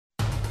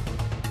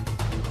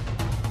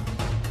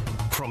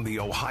From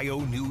the Ohio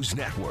News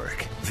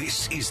Network,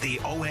 this is the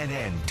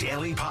ONN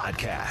Daily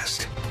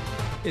Podcast.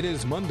 It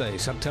is Monday,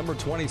 September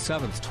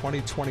 27th,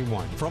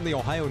 2021. From the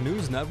Ohio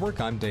News Network,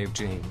 I'm Dave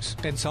James.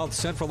 In South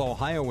Central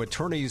Ohio,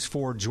 attorneys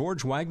for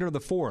George Wagner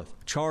IV,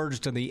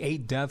 charged in the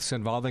 8 deaths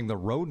involving the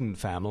Roden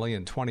family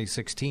in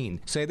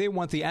 2016, say they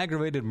want the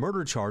aggravated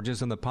murder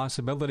charges and the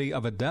possibility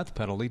of a death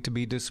penalty to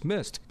be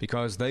dismissed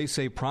because they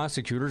say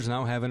prosecutors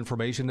now have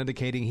information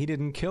indicating he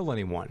didn't kill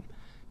anyone.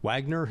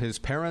 Wagner, his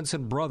parents,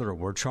 and brother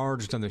were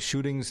charged in the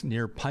shootings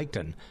near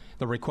Piketon.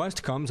 The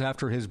request comes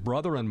after his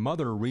brother and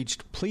mother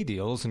reached plea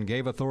deals and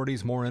gave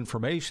authorities more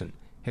information.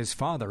 His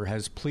father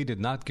has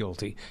pleaded not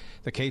guilty.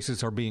 The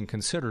cases are being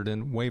considered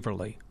in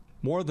Waverly.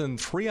 More than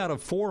 3 out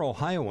of 4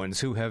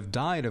 Ohioans who have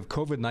died of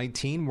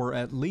COVID-19 were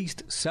at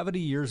least 70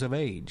 years of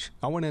age.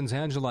 ONN's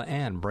Angela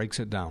Ann breaks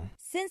it down.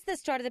 Since the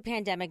start of the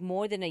pandemic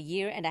more than a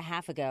year and a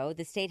half ago,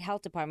 the state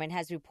health department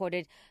has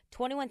reported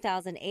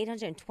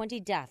 21,820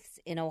 deaths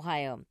in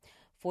Ohio.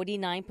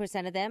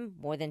 49% of them,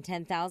 more than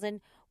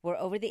 10,000, were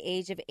over the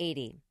age of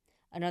 80.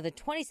 Another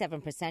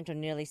 27%, or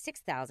nearly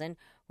 6,000,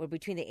 were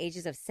between the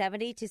ages of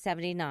 70 to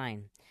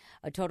 79.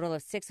 A total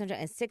of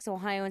 606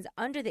 Ohioans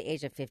under the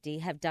age of 50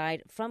 have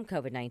died from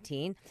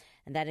COVID-19,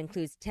 and that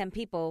includes 10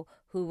 people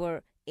who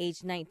were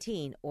age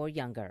 19 or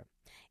younger.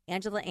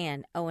 Angela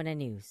Ann, ONN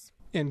News.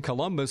 In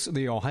Columbus,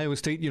 the Ohio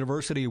State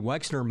University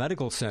Wexner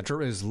Medical Center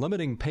is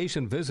limiting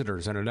patient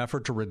visitors in an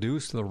effort to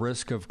reduce the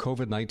risk of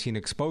COVID-19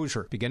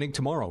 exposure. Beginning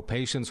tomorrow,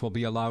 patients will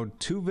be allowed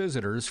 2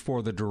 visitors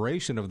for the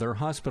duration of their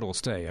hospital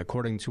stay,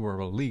 according to a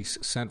release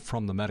sent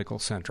from the medical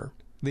center.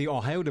 The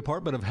Ohio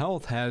Department of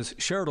Health has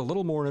shared a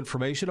little more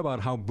information about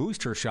how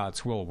booster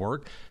shots will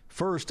work.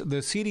 First, the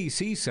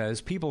CDC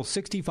says people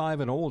 65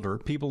 and older,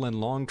 people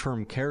in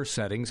long-term care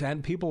settings,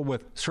 and people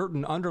with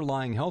certain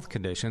underlying health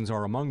conditions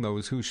are among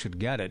those who should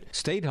get it.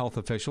 State health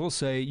officials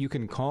say you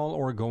can call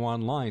or go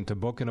online to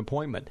book an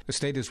appointment. The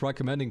state is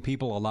recommending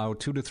people allow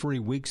 2 to 3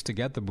 weeks to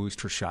get the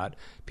booster shot.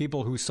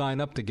 People who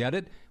sign up to get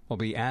it will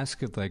be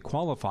asked if they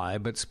qualify,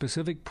 but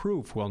specific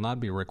proof will not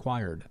be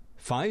required.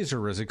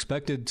 Pfizer is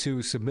expected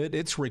to submit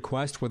its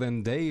request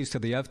within days to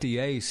the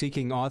FDA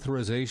seeking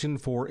authorization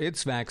for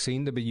its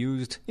vaccine to be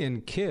used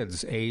in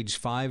kids age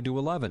 5 to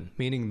 11,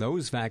 meaning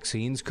those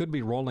vaccines could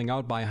be rolling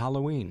out by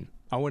Halloween.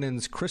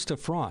 ONN's Krista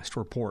Frost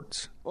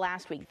reports.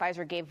 Last week,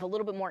 Pfizer gave a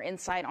little bit more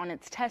insight on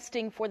its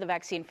testing for the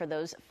vaccine for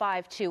those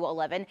 5 to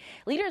 11.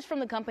 Leaders from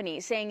the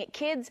company saying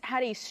kids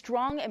had a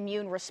strong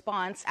immune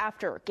response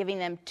after giving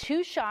them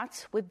 2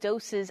 shots with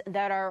doses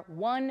that are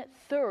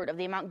 1/3 of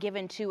the amount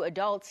given to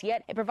adults,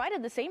 yet it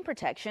provided the same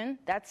protection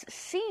that's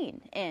seen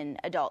in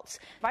adults.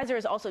 Pfizer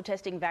is also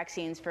testing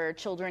vaccines for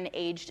children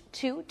aged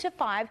 2 to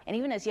 5 and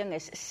even as young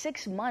as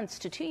 6 months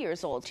to 2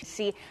 years old to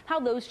see how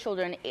those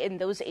children in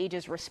those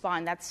ages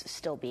respond. That's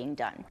still being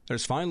done.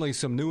 There's finally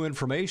some new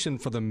information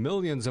for the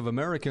millions of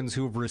Americans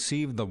who have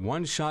received the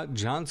one-shot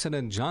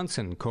Johnson &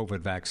 Johnson COVID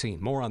vaccine.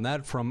 More on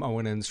that from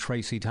ONN's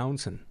Tracy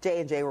Townsend.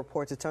 J&J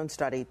reports its own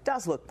study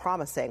does look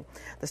promising.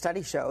 The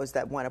study shows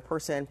that when a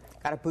person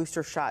got a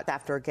booster shot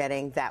after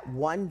getting that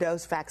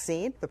 1-dose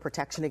vaccine, the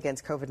protection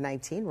against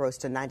COVID-19 rose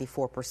to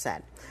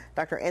 94%.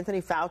 Dr.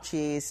 Anthony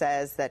Fauci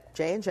says that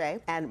J&J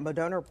and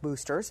Moderna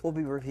boosters will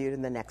be reviewed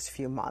in the next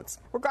few months.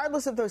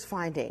 Regardless of those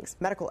findings,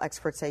 medical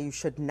experts say you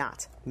should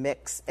not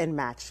mix and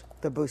match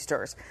the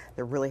boosters.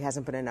 There really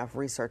hasn't been enough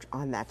research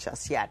on that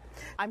just yet.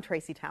 I'm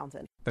Tracy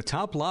Townsend. The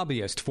top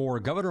lobbyist for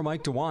Governor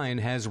Mike DeWine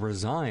has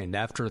resigned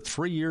after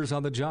 3 years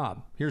on the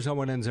job. Here's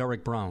ONN's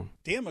Eric Brown.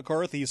 Dan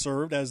McCarthy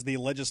served as the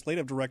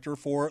legislative director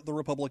for the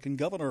Republican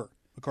governor.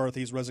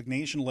 McCarthy's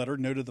resignation letter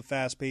noted the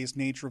fast-paced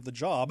nature of the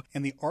job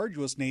and the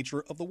arduous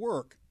nature of the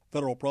work.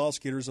 Federal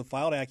prosecutors have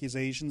filed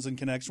accusations in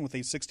connection with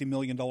a $60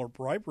 million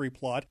bribery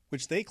plot,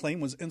 which they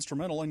claim was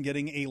instrumental in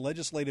getting a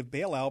legislative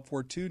bailout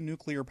for 2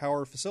 nuclear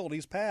power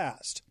facilities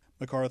passed.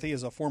 McCarthy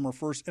is a former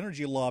First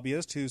Energy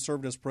lobbyist who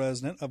served as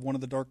president of one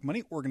of the dark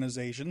money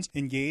organizations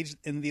engaged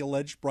in the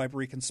alleged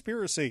bribery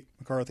conspiracy.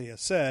 McCarthy has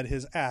said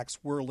his acts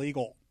were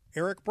illegal.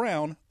 Eric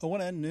Brown,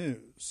 ONN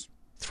News.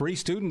 3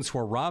 students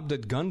were robbed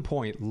at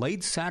gunpoint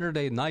late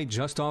Saturday night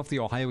just off the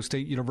Ohio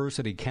State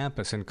University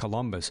campus in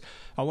Columbus.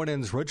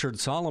 ONN's Richard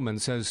Solomon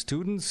says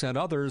students and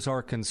others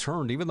are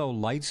concerned even though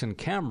lights and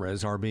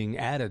cameras are being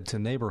added to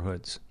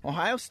neighborhoods.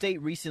 Ohio State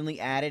recently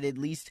added at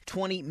least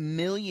 $20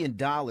 million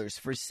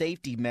for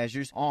safety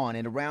measures on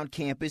and around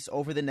campus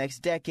over the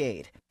next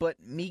decade. But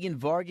Megan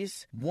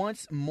Vargas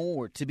wants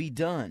more to be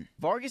done.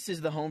 Vargas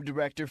is the home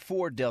director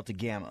for Delta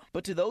Gamma.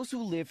 But to those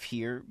who live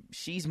here,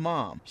 she's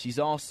mom. She's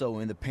also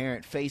in the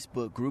parent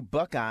Facebook group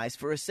Buckeyes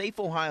for a Safe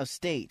Ohio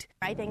State.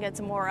 I think it's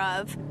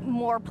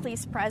more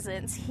police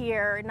presence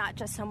here, not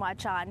just so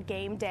much on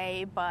game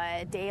day,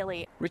 but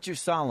daily. Richard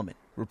Solomon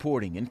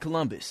reporting in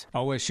Columbus.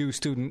 OSU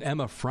student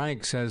Emma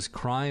Frank says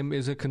crime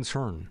is a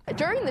concern.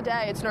 During the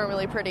day, it's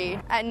normally pretty.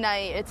 At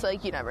night, it's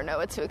like you never know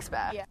what to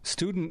expect. Yeah.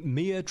 Student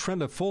Mia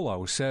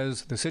Trentafullo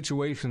says the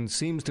situation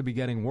seems to be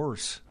getting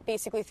worse.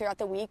 Basically throughout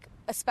the week,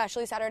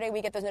 especially Saturday,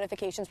 we get those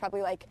notifications,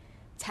 probably like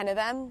 10 of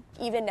them.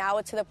 Even now,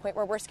 it's to the point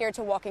where we're scared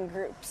to walk in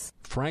groups.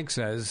 Frank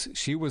says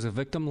she was a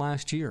victim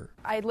last year.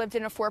 I lived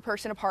in a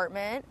 4-person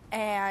apartment,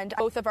 and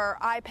both of our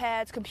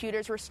iPads,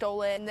 computers were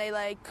stolen. They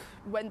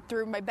went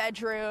through my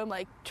bedroom,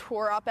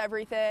 tore up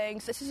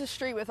everything. This is a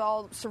street with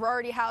all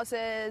sorority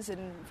houses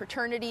and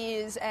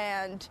fraternities,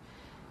 and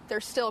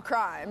there's still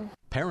crime.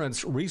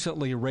 Parents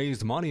recently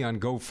raised money on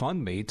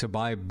GoFundMe to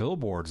buy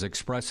billboards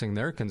expressing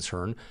their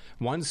concern.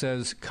 One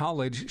says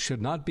college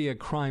should not be a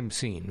crime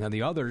scene, and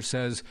the other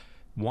says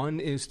one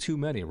is too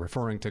many,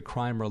 referring to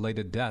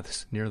crime-related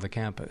deaths near the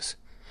campus.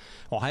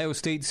 Ohio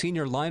State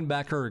senior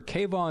linebacker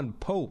Kayvon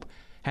Pope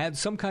had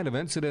some kind of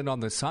incident on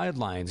the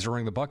sidelines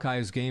during the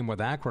Buckeyes game with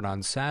Akron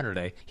on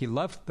Saturday. He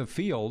left the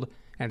field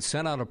and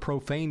sent out a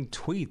profane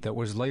tweet that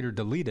was later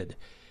deleted.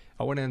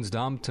 ONN's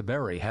Dom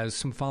Tiberi has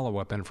some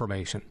follow-up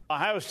information.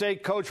 Ohio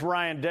State coach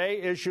Ryan Day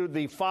issued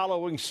the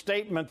following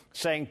statement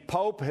saying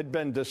Pope had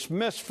been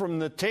dismissed from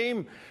the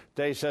team.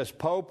 Day says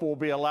Pope will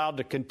be allowed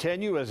to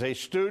continue as a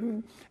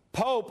student.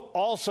 Pope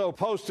also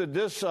posted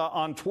this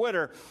on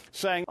Twitter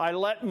saying, I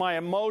let my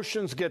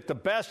emotions get the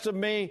best of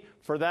me.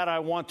 For that, I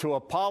want to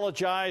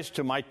apologize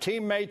to my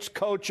teammates,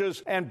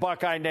 coaches, and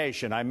Buckeye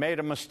Nation. I made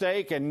a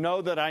mistake and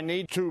know that I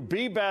need to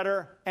be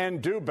better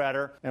and do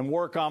better and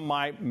work on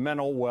my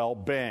mental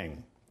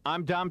well-being.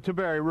 I'm Dom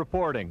Tiberi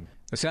reporting.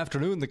 This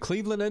afternoon, the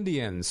Cleveland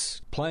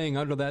Indians, playing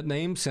under that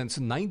name since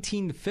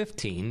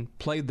 1915,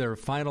 played their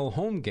final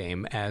home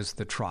game as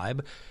the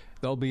Tribe.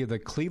 They'll be the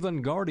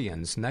Cleveland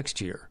Guardians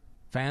next year.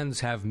 Fans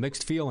have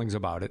mixed feelings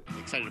about it.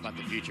 Excited about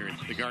the future.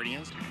 The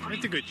Guardians.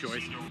 It's a good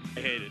choice. I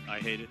hate it. I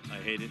hate it. I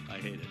hate it. I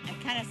hate it. I'm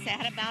kind of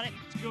sad about it.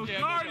 Go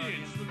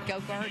Guardians. Go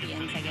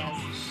Guardians, I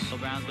guess. Go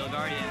Browns, go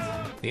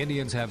Guardians. The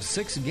Indians have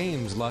 6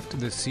 games left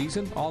this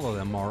season. All of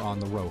them are on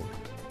the road.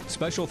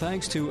 Special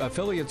thanks to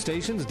affiliate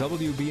stations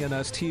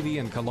WBNS TV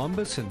in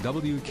Columbus and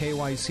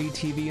WKYC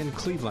TV in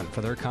Cleveland for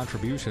their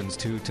contributions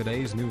to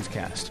today's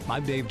newscast.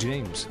 I'm Dave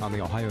James on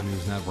the Ohio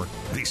News Network.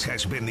 This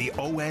has been the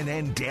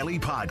ONN Daily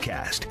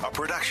Podcast, a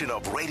production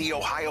of Radio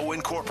Ohio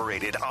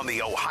Incorporated on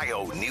the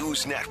Ohio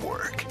News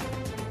Network.